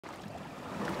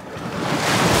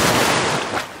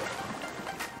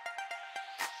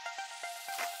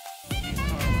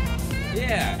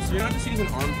So you're not just using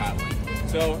arm paddling.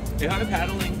 So if I'm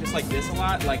paddling just like this a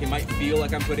lot, like it might feel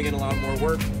like I'm putting in a lot more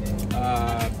work,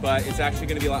 but it's actually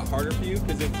going to be a lot harder for you,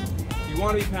 because if you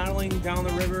want to be paddling down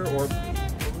the river, or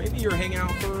maybe you're hanging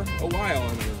out for a while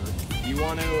on the river, you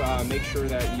want to make sure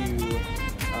that you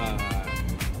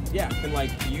can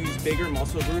like use bigger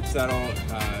muscle groups that'll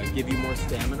give you more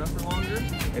stamina for longer,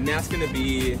 and that's going to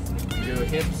be your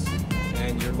hips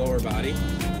and your lower body.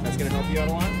 That's going to help you out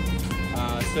a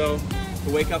lot. So to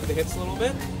wake up the hips a little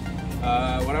bit,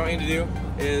 what I want you to do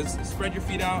is spread your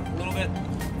feet out a little bit.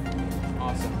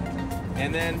 Awesome.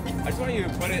 And then I just want you to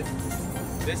put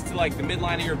this to like the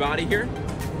midline of your body here.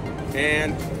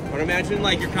 And I want to imagine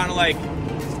like you're kind of like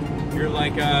you're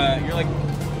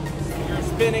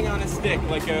spinning on a stick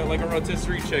like a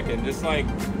rotisserie chicken, just like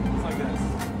this.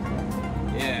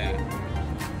 Yeah.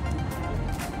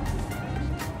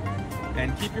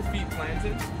 And keep your feet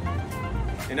planted.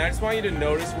 And I just want you to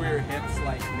notice where your hips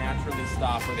like naturally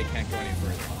stop, where they can't go any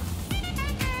further.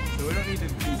 So we don't need to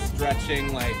be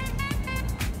stretching like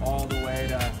all the way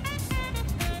to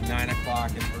 9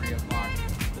 o'clock and 3 o'clock.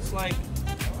 Just like,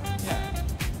 yeah.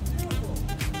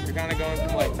 You're kind of going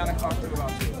from like 10 o'clock to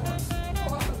about 2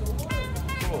 o'clock.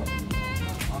 Cool.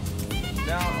 Awesome.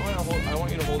 Now I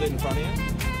want you to hold it in front of you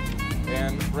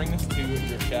and bring this to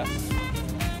your chest.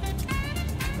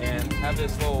 And have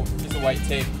this little piece of white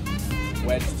tape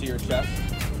wedged to your chest.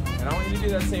 And I want you to do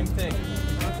that same thing.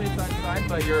 Not same side to side,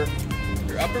 but your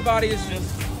upper body is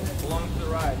just along for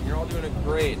the ride. You're all doing it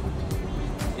great.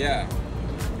 Yeah.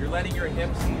 You're letting your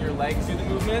hips and your legs do the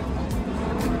movement,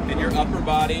 and your upper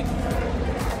body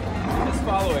is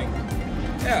following.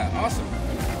 Yeah, awesome.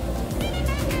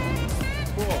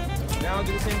 Cool. Now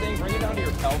do the same thing. Bring it down to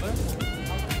your pelvis,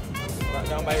 not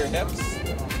down by your hips,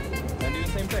 and do the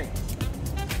same thing.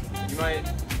 You might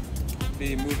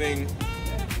be moving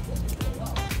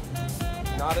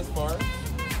not as far,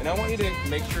 and I want you to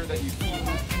make sure that you keep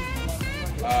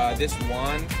this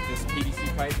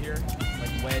PVC pipe here,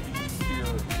 like wedged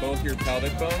to both your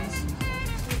pelvic bones,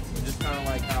 just kind of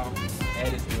like how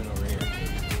Ed is doing over here.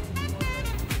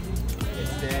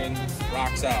 It's staying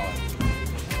rock solid.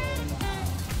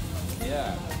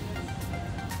 Yeah.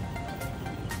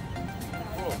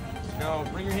 Cool. Now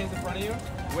bring your hands in front of you.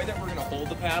 The way that we're gonna hold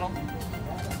the paddle,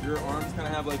 your arms kind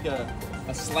of have like a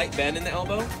slight bend in the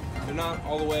elbow. They're not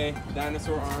all the way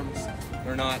dinosaur arms.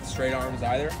 They're not straight arms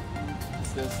either.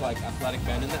 It's this like athletic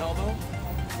bend in the elbow.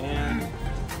 And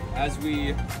as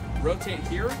we rotate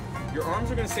here, your arms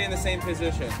are going to stay in the same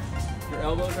position. Your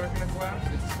elbows aren't going to collapse.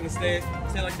 It's going to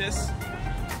stay like this.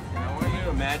 And I want you to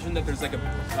imagine that there's like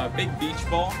a big beach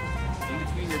ball in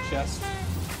between your chest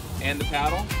and the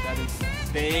paddle that is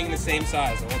staying the same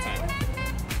size the whole time.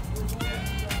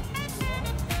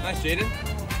 Yeah. Nice, Jaden.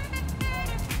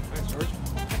 Nice, George.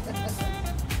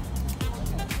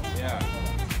 Yeah.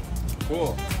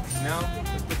 Cool. Now,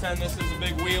 let's pretend this is a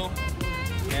big wheel,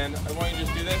 and I want you to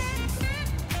just do this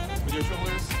with your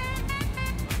shoulders.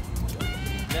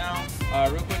 Now,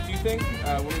 real quick, do you think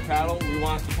when we paddle, we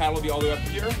want the paddle to be all the way up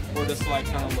here, or just like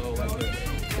kind of low like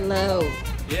this? Low.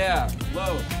 Yeah,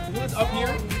 low. If it's up here,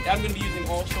 I'm going to be using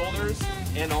all shoulders,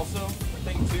 and also,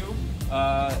 thing too,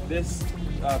 this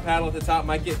paddle at the top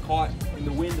might get caught in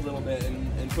the wind a little bit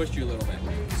and push you a little bit.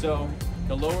 So,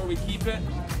 the lower we keep it,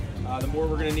 the more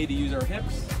we're going to need to use our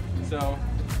hips. So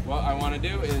what I want to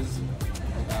do is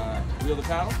wheel the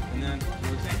paddle, and then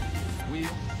rotate, wheel,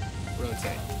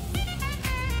 rotate.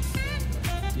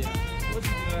 Yeah, let's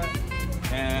do that.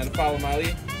 And follow my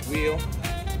lead, wheel,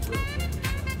 rotate,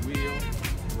 wheel,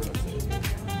 rotate,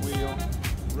 wheel,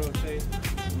 rotate,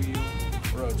 wheel,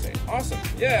 rotate. Awesome,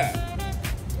 yeah.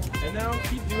 And now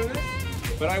keep doing this,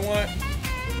 but I want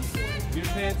you to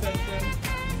pay attention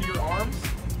to your arms.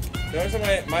 Notice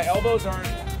that my elbows aren't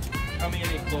coming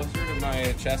any closer to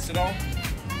my chest at all.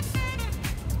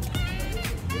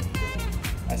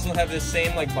 I still have this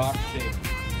same like box shape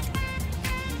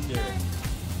here.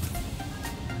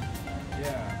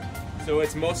 Yeah. So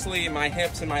it's mostly my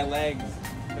hips and my legs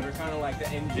that are kind of like the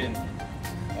engine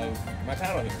of my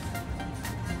paddle here.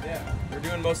 Yeah, they're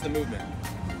doing most of the movement.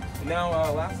 And now,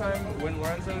 last time when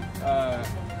Lorenzo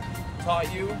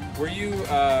taught you, were you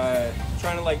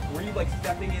trying to were you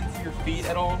stepping into your feet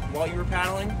at all while you were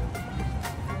paddling?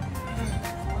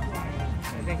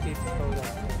 I think he's told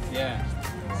us. Yeah.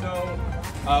 So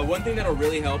one thing that'll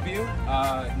really help you,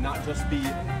 not just be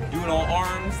doing all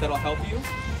arms, that'll help you,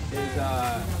 is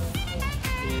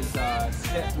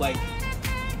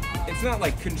it's not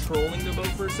like controlling the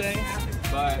boat per se,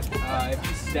 but if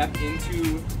you step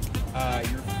into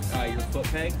your foot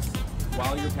pegs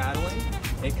while you're paddling,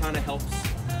 it kind of helps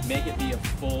make it be a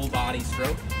full body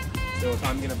stroke. So if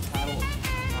I'm gonna paddle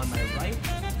on my right,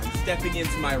 I'm stepping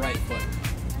into my right foot.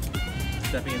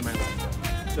 Stepping into my right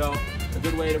foot. So a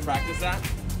good way to practice that,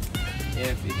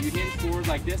 if you hinge forward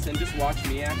like this, and just watch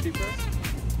me actually first,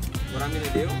 what I'm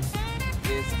gonna do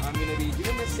is I'm gonna be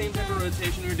doing the same type of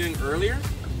rotation we were doing earlier,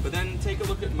 but then take a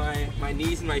look at my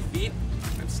knees and my feet.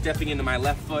 I'm stepping into my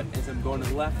left foot as I'm going to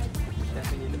the left,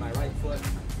 stepping into my right foot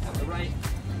at the right,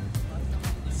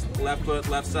 left foot,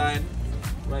 left side,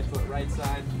 right foot, right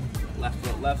side, left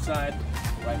foot, left side,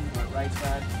 right foot, right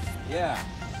side. Yeah,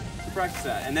 so practice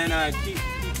that. And then keep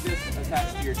this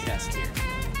attached to your chest here.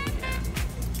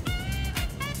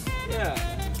 Yeah. Yeah.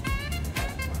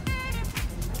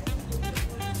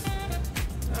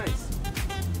 Nice.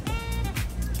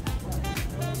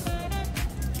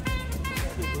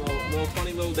 Little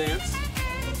funny little dance.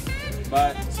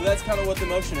 But, so that's kind of what the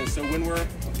motion is. So when we're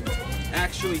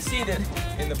actually seated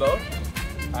in the boat,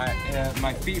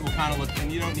 my feet will kind of look,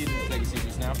 and you don't need to take a seat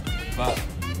just now, but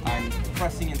I'm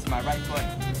pressing into my right foot,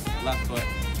 left foot.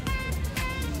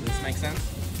 Does this make sense?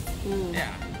 Mm.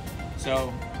 Yeah.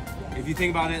 So if you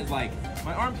think about it, it's like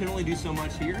my arm can only do so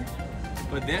much here,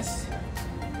 but this,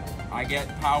 I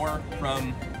get power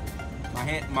from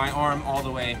my arm all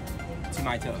the way to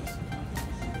my toes.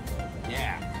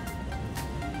 Yeah.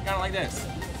 Kind of like this.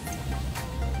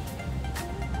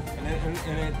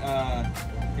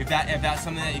 If that's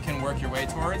something that you can work your way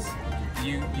towards,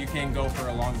 you can go for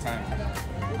a long time.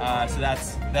 So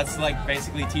that's like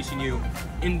basically teaching you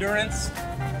endurance.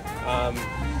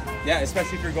 Yeah,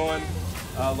 especially if you're going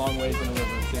long ways in the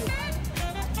river too.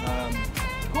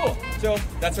 Cool. So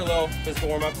that's our little physical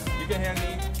warm up. You can hand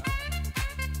me